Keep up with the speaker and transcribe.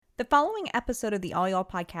The following episode of the All Y'all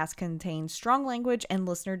podcast contains strong language and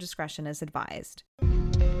listener discretion is advised.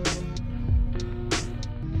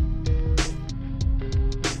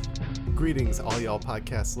 Greetings, All Y'all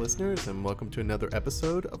podcast listeners, and welcome to another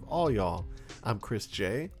episode of All Y'all. I'm Chris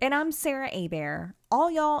J. And I'm Sarah Abear.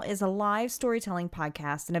 All Y'all is a live storytelling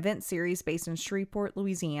podcast and event series based in Shreveport,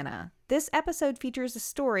 Louisiana. This episode features a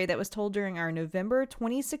story that was told during our November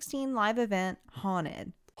 2016 live event,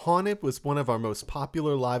 Haunted. Haunted was one of our most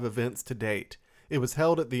popular live events to date. It was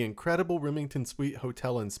held at the incredible Remington Suite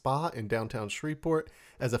Hotel and Spa in downtown Shreveport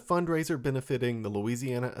as a fundraiser benefiting the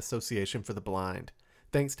Louisiana Association for the Blind.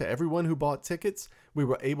 Thanks to everyone who bought tickets, we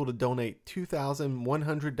were able to donate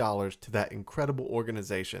 $2,100 to that incredible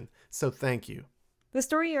organization. So thank you. The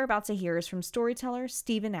story you're about to hear is from Storyteller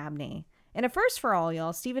Steven Abney. And a first for All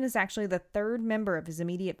Y'all, Steven is actually the third member of his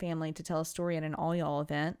immediate family to tell a story at an All Y'all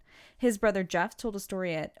event. His brother Jeff told a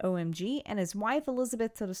story at OMG, and his wife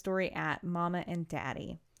Elizabeth told a story at Mama and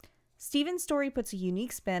Daddy. Steven's story puts a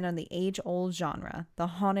unique spin on the age-old genre, the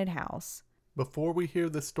haunted house. Before we hear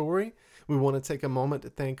the story, we want to take a moment to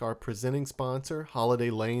thank our presenting sponsor, Holiday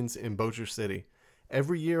Lanes in Bossier City.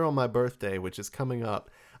 Every year on my birthday, which is coming up,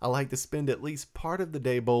 I like to spend at least part of the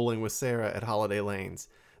day bowling with Sarah at Holiday Lanes.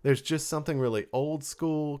 There's just something really old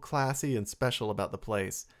school, classy, and special about the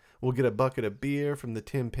place. We'll get a bucket of beer from the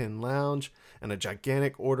Tin Pin Lounge and a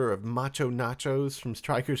gigantic order of macho nachos from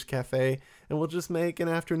Striker's Cafe, and we'll just make an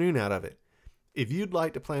afternoon out of it. If you'd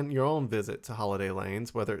like to plan your own visit to Holiday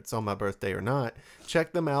Lanes, whether it's on my birthday or not,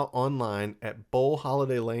 check them out online at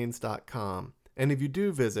bowlholidaylanes.com. And if you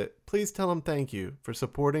do visit, please tell them thank you for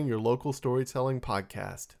supporting your local storytelling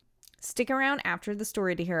podcast. Stick around after the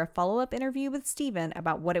story to hear a follow-up interview with Steven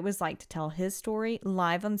about what it was like to tell his story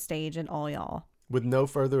live on stage at All Y'all. With no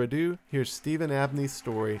further ado, here's Steven Abney's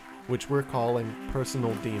story, which we're calling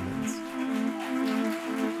Personal Demons.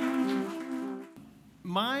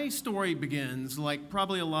 My story begins, like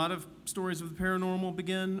probably a lot of stories of the paranormal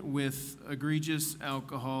begin, with egregious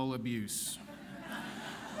alcohol abuse.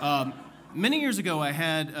 Many years ago, I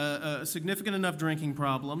had a significant enough drinking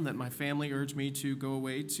problem that my family urged me to go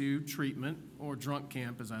away to treatment, or drunk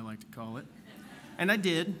camp, as I like to call it. And I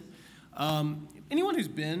did. Anyone who's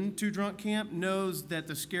been to drunk camp knows that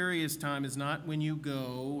the scariest time is not when you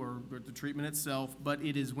go or the treatment itself, but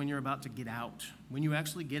it is when you're about to get out. When you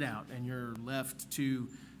actually get out and you're left to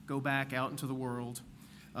go back out into the world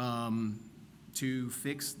to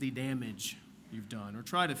fix the damage you've done or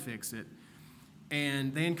try to fix it.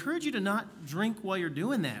 And they encourage you to not drink while you're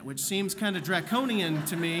doing that, which seems kind of draconian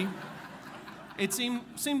to me. It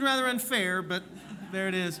seemed rather unfair, but there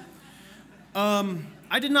it is.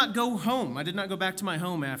 I did not go home. I did not go back to my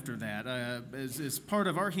home after that. As part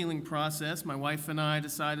of our healing process, my wife and I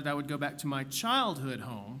decided I would go back to my childhood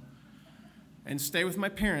home and stay with my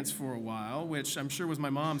parents for a while, which I'm sure was my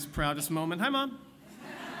mom's proudest moment. Hi, Mom.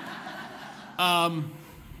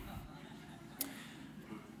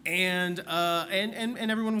 And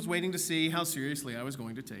everyone was waiting to see how seriously I was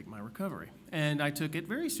going to take my recovery. And I took it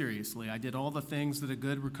very seriously. I did all the things that a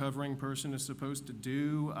good recovering person is supposed to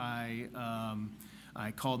do. I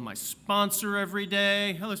called my sponsor every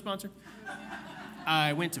day. Hello, sponsor.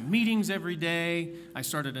 I went to meetings every day. I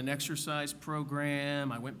started an exercise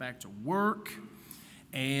program. I went back to work.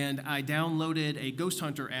 And I downloaded a ghost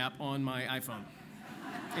hunter app on my iPhone.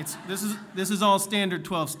 This is all standard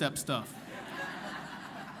 12-step stuff.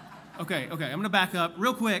 Okay, I'm going to back up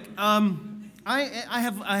real quick. I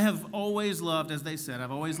have always loved, as they said,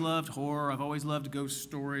 I've always loved horror, I've always loved ghost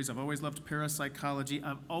stories, I've always loved parapsychology.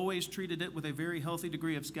 I've always treated it with a very healthy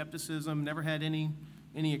degree of skepticism, never had any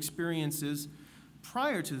experiences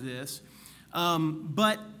prior to this.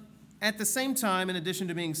 But at the same time, in addition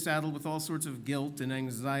to being saddled with all sorts of guilt and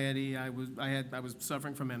anxiety, I was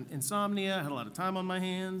suffering from insomnia, I had a lot of time on my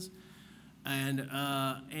hands. And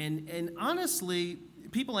honestly,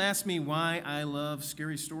 people ask me why I love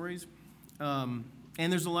scary stories, and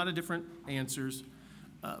there's a lot of different answers.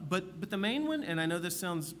 But the main one, and I know this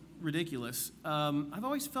sounds ridiculous, I've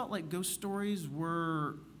always felt like ghost stories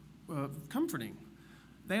were comforting.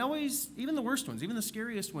 They always, even the worst ones, even the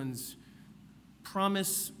scariest ones,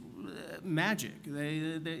 promise magic.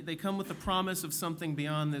 They come with the promise of something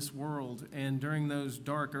beyond this world. And during those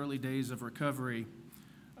dark early days of recovery,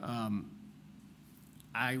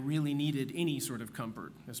 I really needed any sort of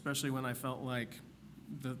comfort, especially when I felt like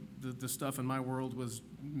the stuff in my world was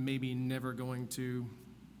maybe never going to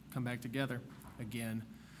come back together again.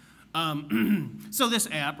 So this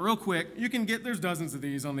app, real quick, you can get, there's dozens of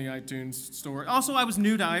these on the iTunes store. Also, I was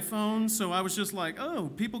new to iPhone, so I was just like,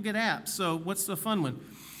 oh, people get apps, so what's the fun one?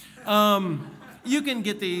 You can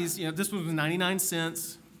get these, this one was 99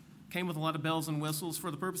 cents. Came with a lot of bells and whistles.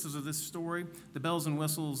 For the purposes of this story, the bells and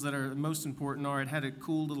whistles that are most important are it had a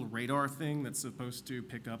cool little radar thing that's supposed to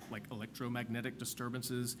pick up like electromagnetic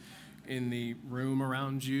disturbances in the room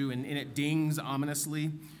around you, and it dings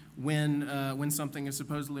ominously when something is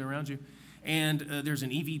supposedly around you. And there's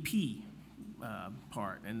an EVP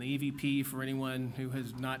part, and the EVP, for anyone who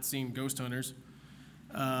has not seen Ghost Hunters,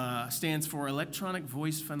 stands for Electronic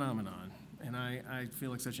Voice Phenomenon. And I feel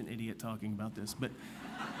like such an idiot talking about this, but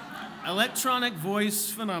Electronic Voice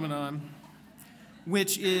Phenomenon,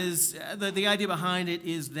 which is, the idea behind it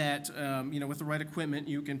is that, with the right equipment,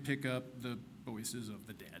 you can pick up the voices of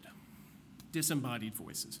the dead, disembodied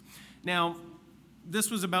voices. Now, this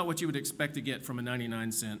was about what you would expect to get from a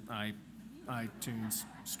 99-cent iTunes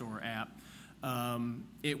store app.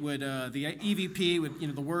 It would, the EVP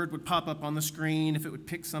would, the word would pop up on the screen if it would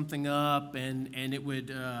pick something up, and it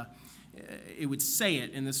would say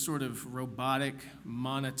it in this sort of robotic,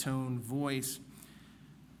 monotone voice.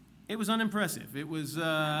 It was unimpressive. It was,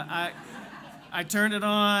 I turned it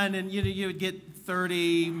on, and you would get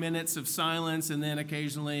 30 minutes of silence, and then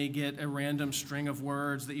occasionally get a random string of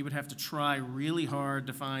words that you would have to try really hard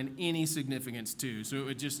to find any significance to. So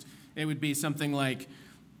it would be something like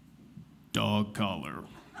dog collar,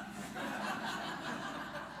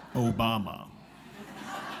 Obama,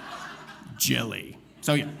 jelly.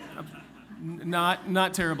 So yeah.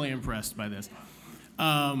 Not terribly impressed by this.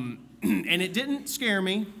 And it didn't scare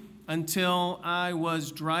me until I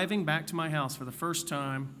was driving back to my house for the first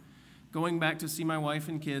time, going back to see my wife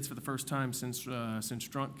and kids for the first time since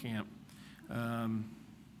drunk camp.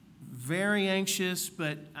 Very anxious,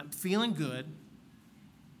 but I'm feeling good.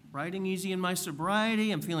 Riding easy in my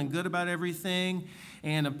sobriety. I'm feeling good about everything.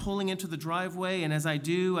 And I'm pulling into the driveway, and as I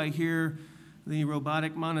do, I hear the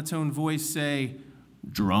robotic monotone voice say,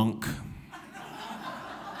 "Drunk."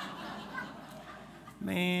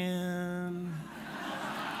 Man,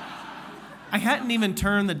 I hadn't even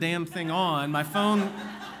turned the damn thing on. My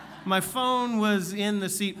phone was in the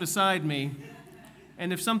seat beside me,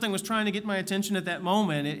 and if something was trying to get my attention at that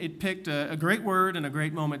moment, it picked a great word and a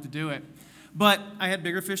great moment to do it. But I had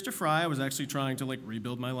bigger fish to fry. I was actually trying to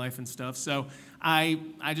rebuild my life and stuff, so I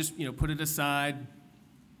just put it aside.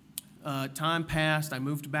 Time passed. I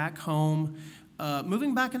moved back home.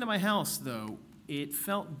 Moving back into my house, though, it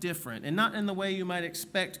felt different, and not in the way you might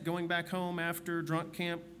expect going back home after drunk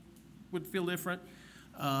camp would feel different.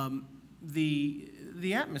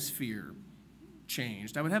 The atmosphere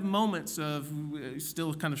changed. I would have moments of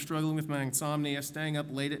still kind of struggling with my insomnia, staying up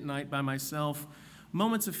late at night by myself,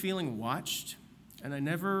 moments of feeling watched, and I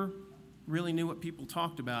never really knew what people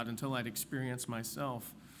talked about until I'd experienced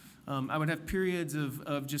myself. I would have periods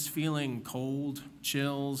of just feeling cold,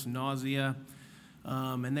 chills, nausea,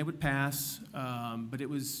 and they would pass, but it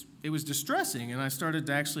was distressing, and I started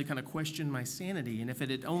to actually kind of question my sanity, and if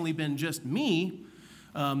it had only been just me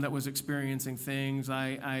that was experiencing things,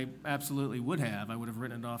 I absolutely would have. I would have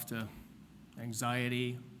written it off to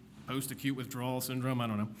anxiety, post-acute withdrawal syndrome, I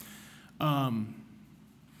don't know.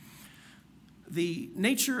 The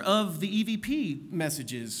nature of the EVP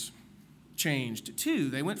messages changed too.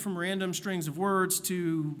 They went from random strings of words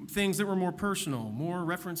to things that were more personal, more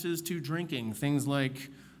references to drinking, things like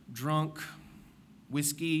drunk,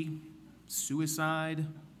 whiskey, suicide,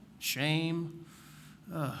 shame.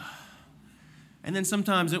 And then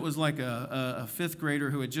sometimes it was like a fifth grader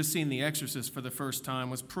who had just seen The Exorcist for the first time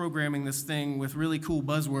was programming this thing with really cool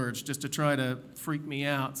buzzwords just to try to freak me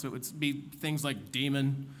out. So it would be things like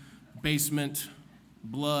demon, basement,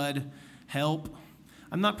 blood, help.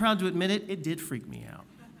 I'm not proud to admit it, it did freak me out.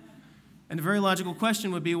 And a very logical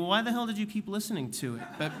question would be, well, why the hell did you keep listening to it?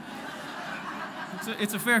 But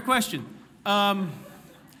it's a fair question. At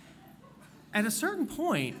a certain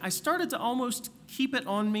point, I started to almost keep it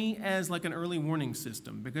on me as like an early warning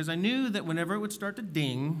system, because I knew that whenever it would start to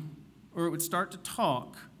ding or it would start to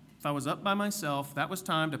talk, if I was up by myself, that was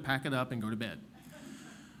time to pack it up and go to bed.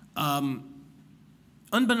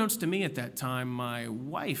 Unbeknownst to me at that time, my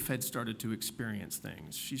wife had started to experience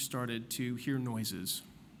things. She started to hear noises,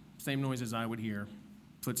 same noises I would hear,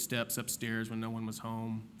 footsteps upstairs when no one was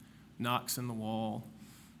home, knocks in the wall.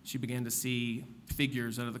 She began to see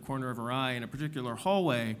figures out of the corner of her eye in a particular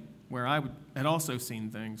hallway where I had also seen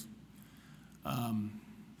things.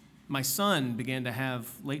 My son began to have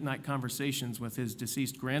late-night conversations with his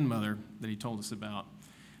deceased grandmother that he told us about.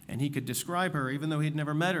 And he could describe her, even though he'd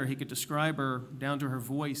never met her, he could describe her down to her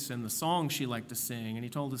voice and the songs she liked to sing. And he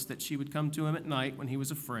told us that she would come to him at night when he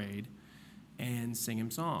was afraid and sing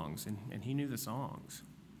him songs, and he knew the songs.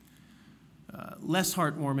 Less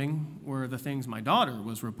heartwarming were the things my daughter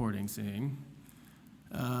was reporting seeing.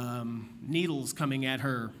 Needles coming at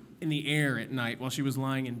her in the air at night while she was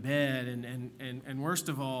lying in bed. And worst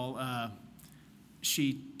of all,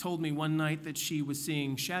 she told me one night that she was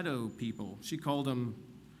seeing shadow people. She called them,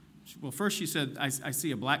 well, first she said, I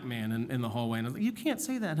see a black man in the hallway. And I was like, you can't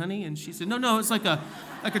say that, honey. And she said, no, it's like a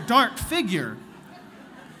dark figure.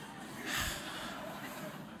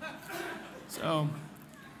 So,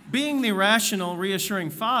 being the rational, reassuring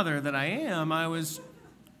father that I am, I was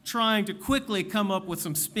trying to quickly come up with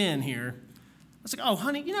some spin here. I was like, oh,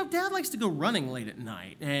 honey, Dad likes to go running late at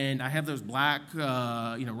night, and I have those black,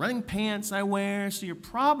 running pants I wear, so you're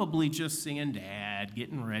probably just seeing Dad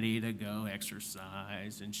getting ready to go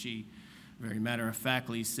exercise. And she very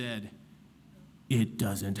matter-of-factly said, it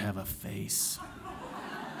doesn't have a face.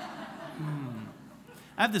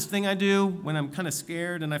 I have this thing I do when I'm kind of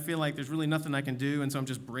scared and I feel like there's really nothing I can do, and so I'm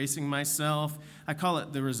just bracing myself. I call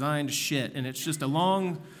it the resigned shit, and it's just a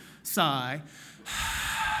long sigh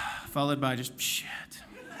followed by just shit.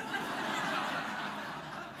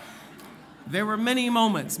 There were many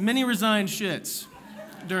moments, many resigned shits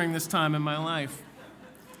during this time in my life.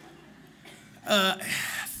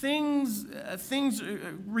 Things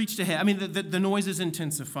reached a head. I mean, the noises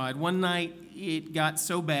intensified. One night, it got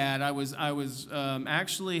so bad. I was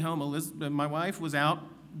actually home. My wife was out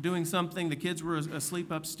doing something. The kids were asleep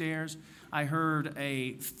upstairs. I heard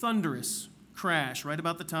a thunderous crash right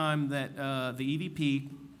about the time that the EVP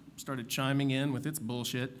started chiming in with its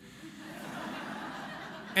bullshit.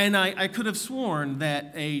 And I could have sworn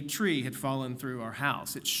that a tree had fallen through our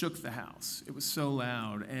house. It shook the house. It was so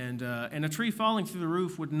loud. And a tree falling through the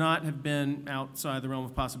roof would not have been outside the realm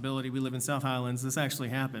of possibility. We live in South Highlands. This actually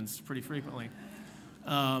happens pretty frequently.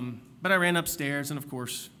 But I ran upstairs, and of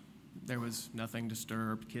course, there was nothing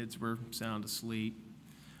disturbed. Kids were sound asleep.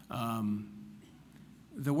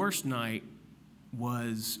 The worst night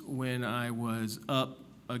was when I was up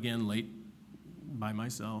again late by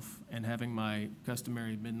myself and having my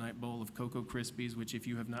customary midnight bowl of Cocoa Krispies, which if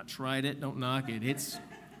you have not tried it, don't knock it.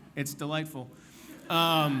 It's delightful.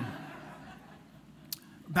 About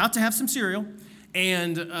to have some cereal,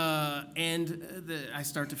 and I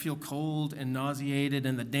start to feel cold and nauseated,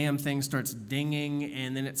 and the damn thing starts dinging,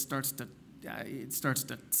 and then it starts to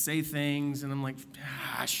say things, and I'm like,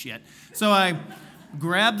 shit. So I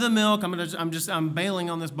grab the milk. I'm bailing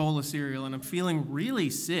on this bowl of cereal, and I'm feeling really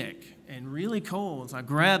sick and really cold. So I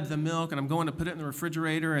grab the milk, and I'm going to put it in the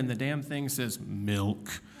refrigerator, and the damn thing says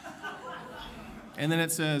milk. And then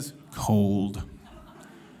it says cold.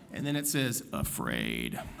 And then it says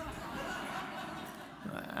afraid.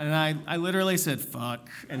 And I literally said fuck,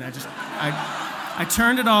 and I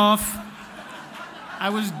turned it off. I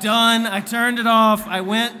was done. I turned it off.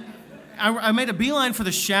 I made a beeline for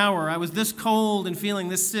the shower. I was this cold and feeling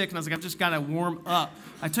this sick, and I was like, I've just got to warm up.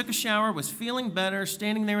 I took a shower, was feeling better,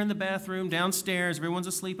 standing there in the bathroom, downstairs. Everyone's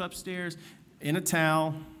asleep upstairs, in a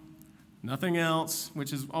towel, nothing else,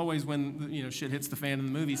 which is always when shit hits the fan in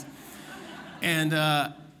the movies. And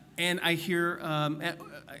I hear,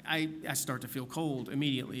 I start to feel cold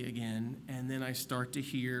immediately again, and then I start to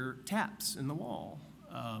hear taps in the wall.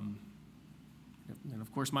 And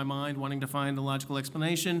of course, my mind wanting to find a logical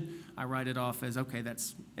explanation, I write it off as, okay,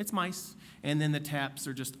 it's mice. And then the taps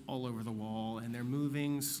are just all over the wall, and they're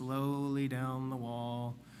moving slowly down the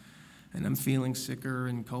wall. And I'm feeling sicker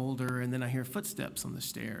and colder, and then I hear footsteps on the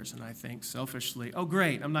stairs, and I think selfishly, oh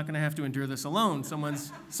great, I'm not going to have to endure this alone.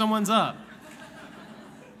 Someone's up.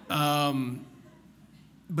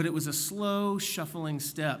 But it was a slow, shuffling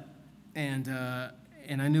step, and I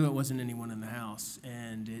knew it wasn't anyone in the house,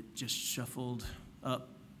 and it just shuffled up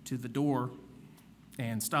to the door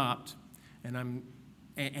and stopped, and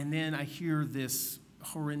then I hear this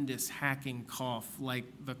horrendous hacking cough, like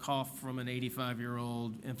the cough from an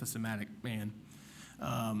 85-year-old emphysematic man,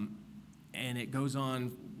 and it goes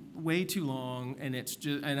on way too long, and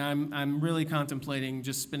I'm really contemplating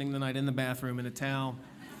just spending the night in the bathroom in a towel.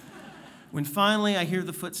 When finally I hear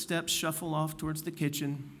the footsteps shuffle off towards the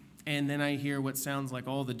kitchen, and then I hear what sounds like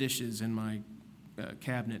all the dishes in my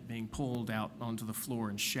cabinet being pulled out onto the floor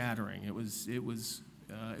and shattering. It was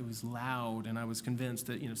loud, and I was convinced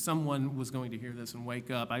that someone was going to hear this and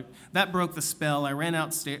wake up. That broke the spell. I ran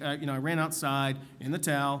I ran outside in the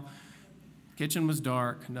towel. Kitchen was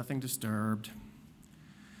dark, nothing disturbed.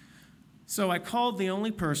 So I called the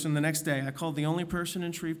only person the next day. I called the only person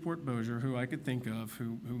in Shreveport-Bossier who I could think of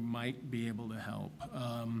who might be able to help.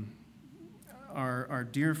 Our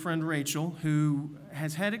dear friend Rachel, who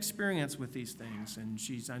has had experience with these things, and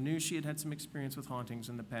I knew she had some experience with hauntings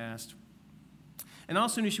in the past. And I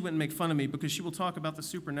also knew she wouldn't make fun of me because she will talk about the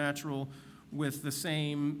supernatural with the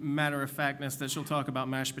same matter-of-factness that she'll talk about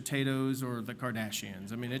mashed potatoes or the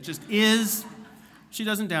Kardashians. I mean, it just is She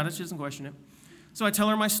doesn't doubt it. She doesn't question it. So I tell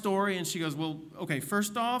her my story, and she goes, well, okay,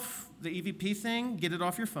 first off, the EVP thing, get it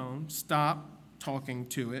off your phone. Stop talking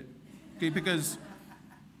to it, okay, because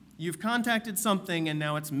you've contacted something, and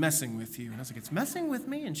now it's messing with you. And I was like, it's messing with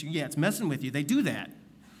me? And she, yeah, it's messing with you. They do that.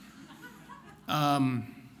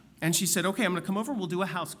 And she said, okay, I'm going to come over. We'll do a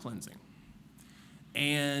house cleansing.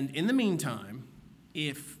 And in the meantime,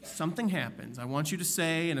 if something happens, I want you to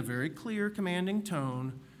say in a very clear, commanding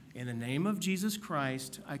tone, in the name of Jesus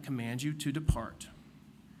Christ, I command you to depart.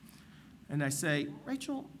 And I say,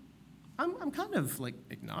 Rachel, I'm kind of like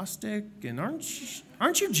agnostic, and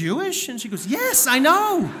aren't you Jewish? And she goes, yes, I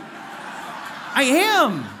know. I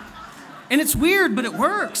am. And it's weird, but it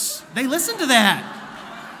works. They listen to that.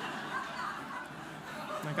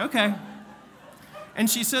 I'm like, okay. And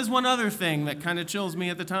she says one other thing that kind of chills me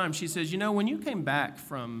at the time. She says, you know, when you came back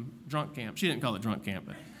from drunk camp, she didn't call it drunk camp,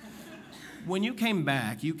 but when you came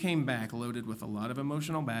back loaded with a lot of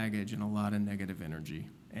emotional baggage and a lot of negative energy.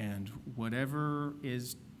 And whatever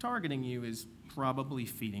is targeting you is probably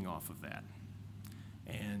feeding off of that.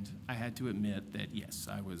 And I had to admit that, yes,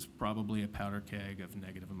 I was probably a powder keg of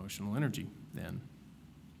negative emotional energy then.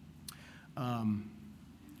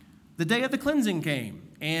 The day of the cleansing came,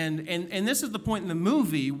 and this is the point in the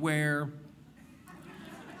movie where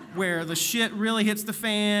the shit really hits the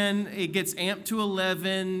fan, it gets amped to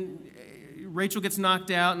 11, Rachel gets knocked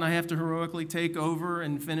out, and I have to heroically take over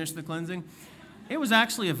and finish the cleansing. It was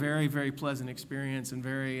actually a very, very pleasant experience and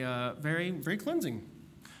very, very cleansing.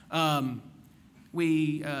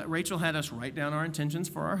 Rachel had us write down our intentions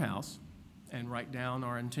for our house and write down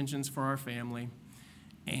our intentions for our family.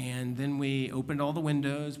 And then we opened all the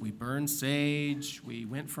windows, we burned sage, we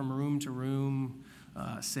went from room to room,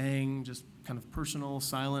 saying just kind of personal,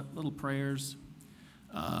 silent little prayers.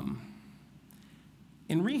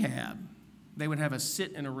 In rehab, they would have us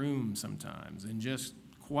sit in a room sometimes and just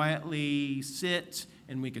quietly sit,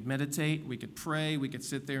 and we could meditate, we could pray, we could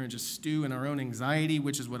sit there and just stew in our own anxiety,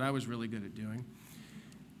 which is what I was really good at doing.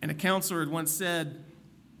 And a counselor had once said,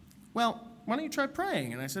 well, why don't you try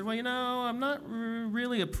praying? And I said, well, you know, I'm not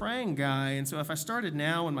really a praying guy, and so if I started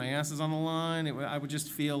now when my ass is on the line, I would just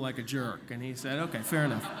feel like a jerk. And he said, okay, fair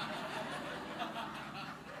enough.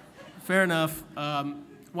 Fair enough.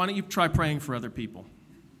 Why don't you try praying for other people?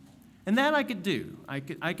 And that I could do. I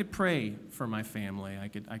could pray for my family. I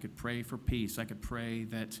could pray for peace. I could pray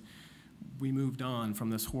that we moved on from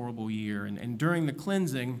this horrible year. And during the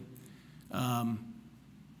cleansing,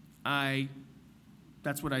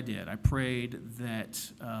 that's what I did. I prayed that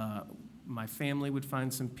my family would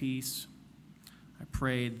find some peace. I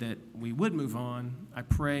prayed that we would move on. I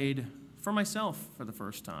prayed for myself for the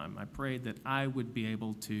first time. I prayed that I would be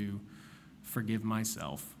able to forgive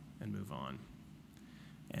myself and move on.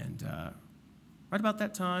 And right about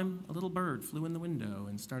that time, a little bird flew in the window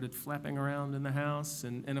and started flapping around in the house.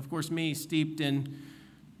 And of course, me, steeped in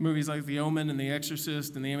movies like The Omen and The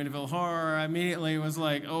Exorcist and the Amityville Horror, I immediately was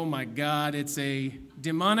like, oh my God, it's a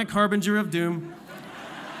demonic harbinger of doom.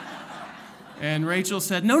 And Rachel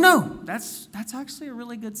said, no, that's actually a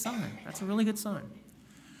really good sign. That's a really good sign.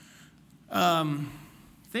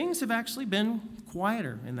 Things have actually been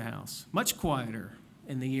quieter in the house, much quieter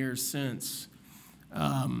in the years since.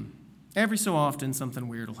 Every so often, something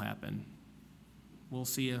weird will happen. We'll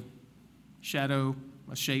see a shadow,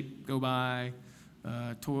 a shape go by.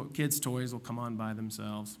 Kids' toys will come on by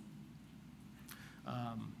themselves.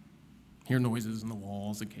 Hear noises in the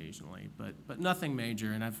walls occasionally, but nothing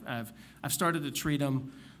major. And I've started to treat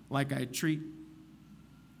them like I treat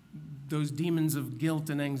those demons of guilt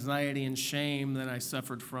and anxiety and shame that I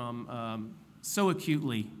suffered from so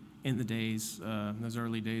acutely in the days, those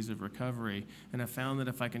early days of recovery. And I found that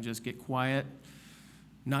if I can just get quiet,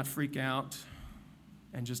 not freak out,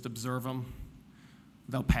 and just observe them,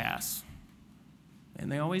 they'll pass.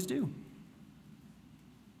 And they always do.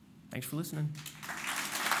 Thanks for listening.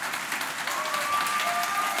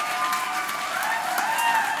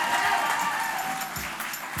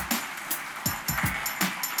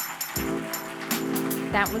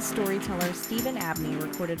 That was storyteller Steven Abney,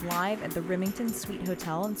 recorded live at the Remington Suite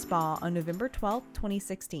Hotel and Spa on November 12,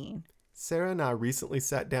 2016. Sarah and I recently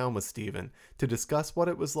sat down with Steven to discuss what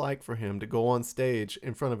it was like for him to go on stage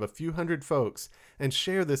in front of a few hundred folks and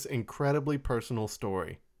share this incredibly personal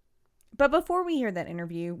story. But before we hear that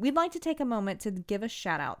interview, we'd like to take a moment to give a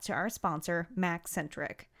shout out to our sponsor,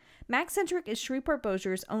 MacCentric. MacCentric is Shreveport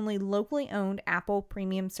Bossier's only locally owned Apple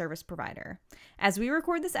premium service provider. As we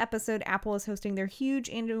record this episode, Apple is hosting their huge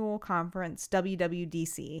annual conference,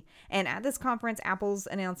 WWDC. And at this conference, Apple's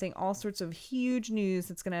announcing all sorts of huge news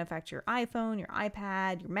that's going to affect your iPhone, your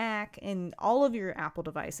iPad, your Mac, and all of your Apple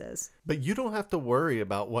devices. But you don't have to worry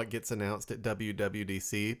about what gets announced at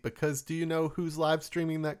WWDC, because do you know who's live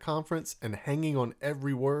streaming that conference and hanging on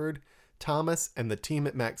every word? Thomas and the team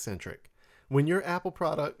at MacCentric. When your Apple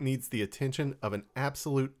product needs the attention of an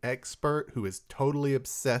absolute expert who is totally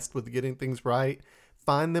obsessed with getting things right,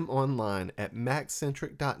 find them online at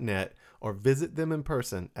maccentric.net or visit them in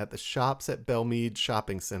person at the Shops at Belmead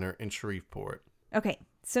Shopping Center in Shreveport. Okay,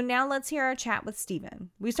 so now let's hear our chat with Steven.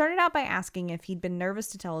 We started out by asking if he'd been nervous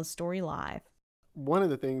to tell his story live. One of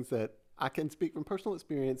the things that I can speak from personal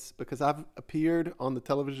experience, because I've appeared on the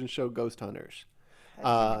television show Ghost Hunters.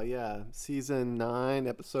 Season 9,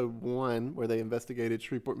 episode 1, where they investigated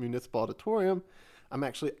Shreveport Municipal Auditorium. I'm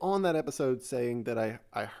actually on that episode saying that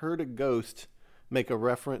I heard a ghost make a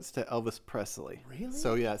reference to Elvis Presley. Really?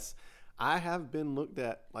 So yes, I have been looked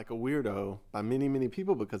at like a weirdo by many, many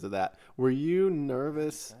people because of that. Were you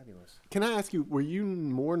nervous? Fabulous. Can I ask you, were you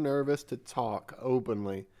more nervous to talk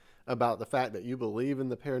openly about the fact that you believe in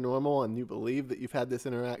the paranormal and you believe that you've had this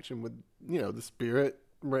interaction with, the spirit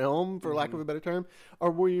realm, for lack of a better term,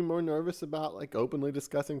 or were you more nervous about like openly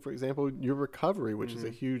discussing, for example, your recovery, which is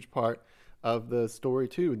a huge part of the story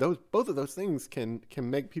too? Both of those things can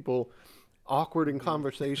make people awkward in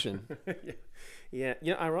conversation. Yeah.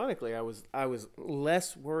 Ironically, I was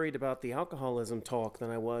less worried about the alcoholism talk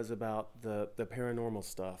than I was about the paranormal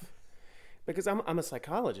stuff, because I'm a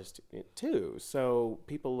psychologist too. So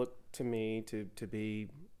people look to me to be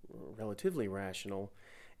relatively rational.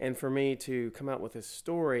 And for me to come out with this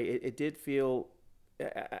story, it did feel,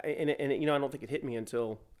 and I don't think it hit me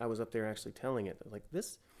until I was up there actually telling it. Like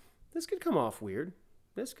this could come off weird.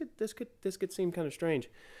 This could seem kind of strange.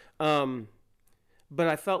 But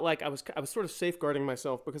I felt like I was sort of safeguarding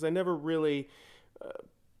myself, because I never really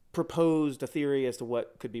proposed a theory as to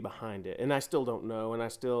what could be behind it, and I still don't know. And I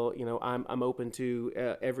still, I'm open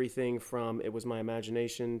to everything from it was my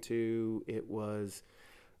imagination to it was,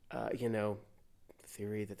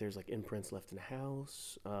 theory that there's like imprints left in the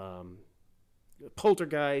house,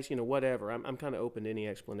 poltergeist, whatever. I'm kind of open to any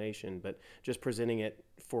explanation, but just presenting it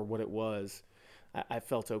for what it was, I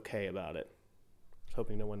felt okay about it. I was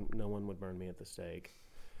hoping no one would burn me at the stake.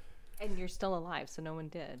 And you're still alive, so no one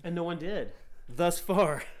did. And no one did, thus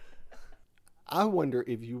far. I wonder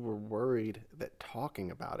if you were worried that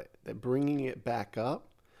talking about it, that bringing it back up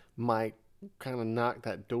might kind of knock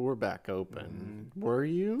that door back open. Were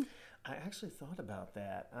you? I actually thought about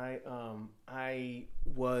that. I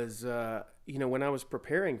was, when I was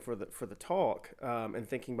preparing for the talk, and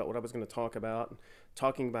thinking about what I was going to talk about,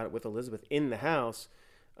 talking about it with Elizabeth in the house,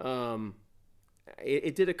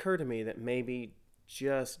 it did occur to me that maybe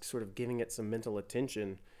just sort of giving it some mental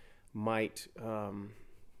attention might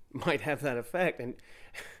have that effect. And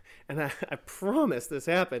I promise this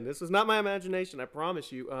happened. This was not my imagination. I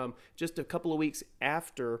promise you. Just a couple of weeks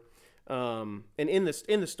after. And in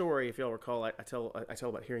the story, if y'all recall, I tell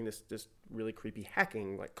about hearing this really creepy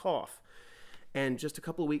hacking like cough, and just a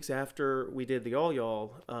couple of weeks after we did the All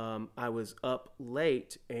Y'all, I was up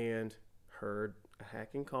late and heard a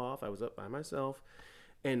hacking cough. I was up by myself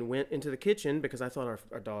and went into the kitchen because I thought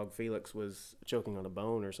our dog Felix was choking on a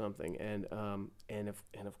bone or something, and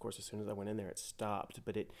of course as soon as I went in there it stopped,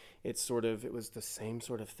 but it was the same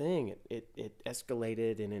sort of thing. It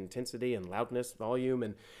escalated in intensity and loudness, volume,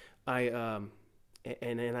 and I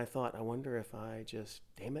thought, I wonder if I just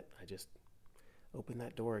open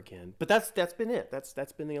that door again. But that's been it.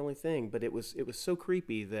 That's been the only thing. But it was so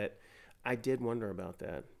creepy that I did wonder about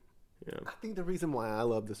that. Yeah. I think the reason why I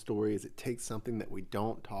love the story is it takes something that we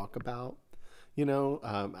don't talk about.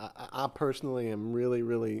 I personally am really,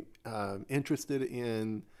 really interested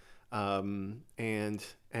in and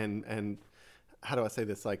how do I say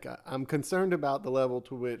this? Like, I'm concerned about the level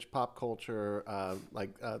to which pop culture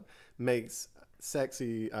makes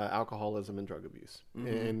sexy alcoholism and drug abuse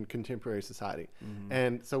in contemporary society.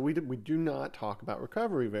 And so we do not talk about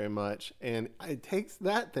recovery very much. And it takes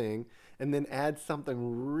that thing and then adds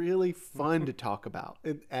something really fun to talk about.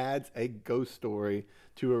 It adds a ghost story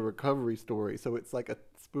to a recovery story. So it's like a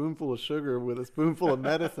spoonful of sugar with a spoonful of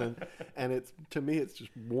medicine. And to me, it's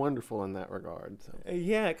just wonderful in that regard. So.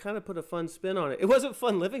 Yeah, it kind of put a fun spin on it. It wasn't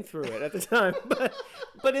fun living through it at the time,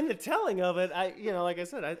 but in the telling of it, like I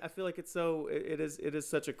said, I feel like it is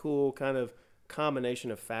such a cool kind of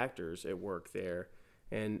combination of factors at work there.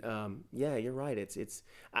 And yeah, you're right.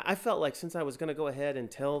 I felt like since I was going to go ahead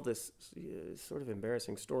and tell this sort of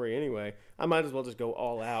embarrassing story anyway, I might as well just go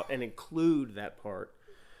all out and include that part,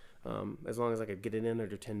 as long as I could get it in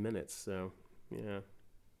under 10 minutes. So, yeah.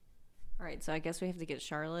 All right, so I guess we have to get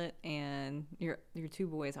Charlotte and your two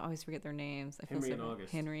boys. I always forget their names. I feel Henry so and bad.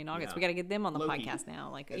 August. Henry and August. Yeah. We got to get them on the Loki. podcast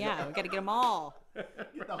now. Like, yeah, we got to get them all.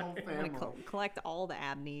 Get the whole I'm family. gonna collect all the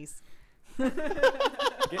Abneys.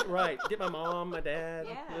 Get right. Get my mom, my dad.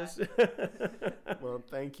 Yeah. Well,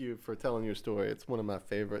 thank you for telling your story. It's one of my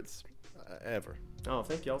favorites ever. Oh,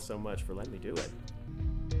 thank y'all so much for letting me do it.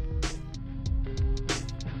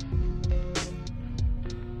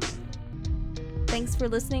 Thanks for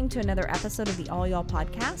listening to another episode of the All Y'all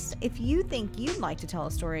podcast. If you think you'd like to tell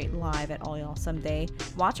a story live at All Y'all someday,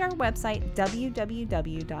 watch our website,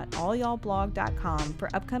 www.allyallblog.com, for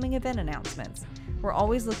upcoming event announcements. We're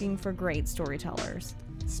always looking for great storytellers.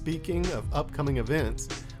 Speaking of upcoming events,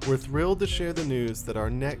 we're thrilled to share the news that our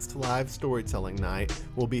next live storytelling night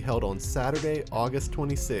will be held on Saturday, August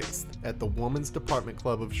 26th at the Women's Department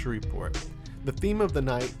Club of Shreveport. The theme of the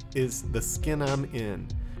night is The Skin I'm In.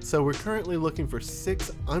 So we're currently looking for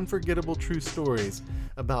 6 unforgettable true stories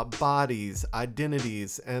about bodies,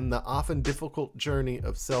 identities, and the often difficult journey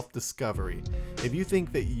of self-discovery. If you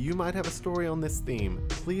think that you might have a story on this theme,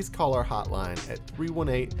 please call our hotline at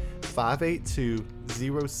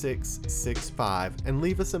 318-582-0665 and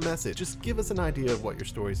leave us a message. Just give us an idea of what your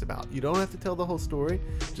story's about. You don't have to tell the whole story.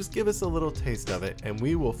 Just give us a little taste of it, and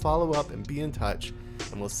we will follow up and be in touch,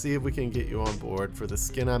 and we'll see if we can get you on board for The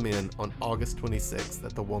Skin I'm In on August 26th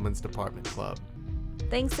at the Women's Department Club.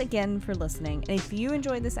 Thanks again for listening. And if you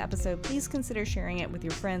enjoyed this episode, please consider sharing it with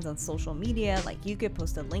your friends on social media. Like, you could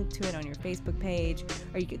post a link to it on your Facebook page,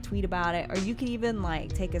 or you could tweet about it, or you could even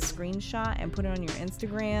take a screenshot and put it on your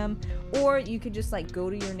Instagram, or you could just go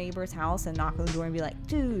to your neighbor's house and knock on the door and be like,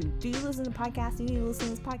 dude, do you listen to the podcast? You need to listen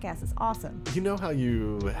to this podcast. It's awesome. You know how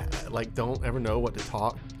you don't ever know what to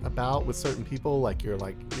talk about with certain people, like your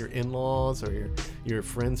in-laws or your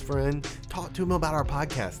friend's friend? Talk to them about our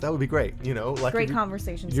podcast. That would be great. Great conversation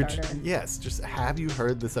starter. Yes, just have you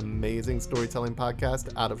heard this amazing storytelling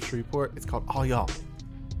podcast out of Shreveport? It's called All Y'all.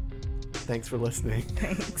 Thanks for listening.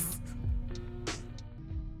 Thanks.